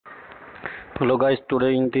Hello guys,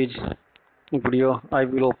 today in this video I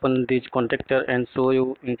will open this contactor and show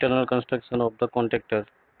you internal construction of the contactor.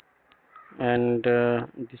 And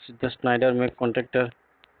this is the Schneider make contactor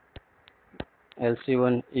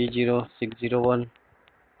LC1E0601,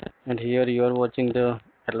 and here you are watching the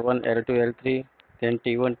L1, L2, L3, then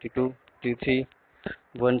T1, T2, T3.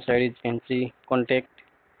 One side is NC contact,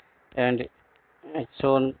 and it's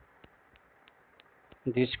shown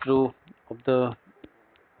the screw of the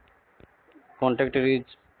contactor is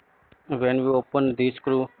when we open this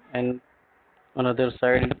screw, and another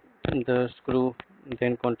side the screw,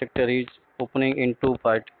 then contactor is opening in two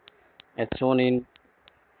part as shown in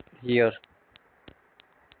here.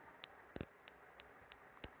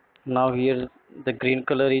 Now here the green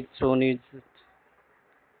color is shown is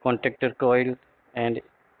contactor coil, and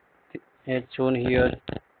as shown here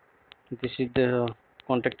this is the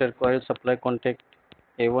contactor coil supply contact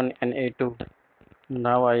A1 and A2.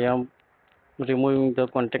 Now I am removing the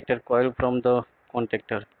contactor coil from the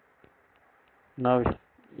contactor. Now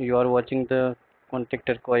you are watching the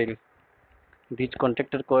contactor coil. This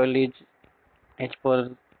contactor coil is as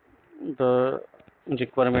per the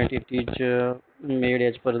requirement. It is made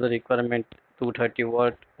as per the requirement: 230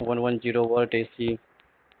 watt, 110 watt AC,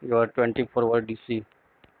 your 24 watt DC.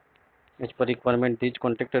 As per requirement, this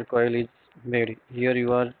contactor coil is made. Here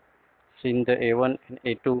you are seeing the A1 and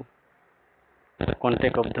A2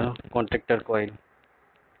 contact of the contactor coil.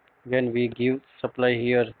 When we give supply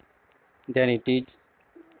here, then it is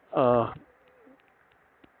uh,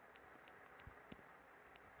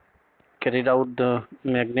 carried out the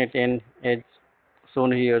magnet, and as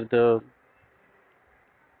shown here the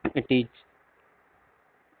it is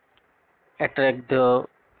attract the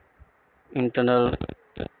internal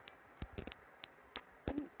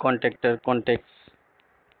contactor contacts,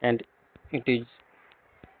 and it is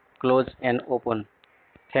close and open.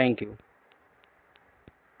 Thank you.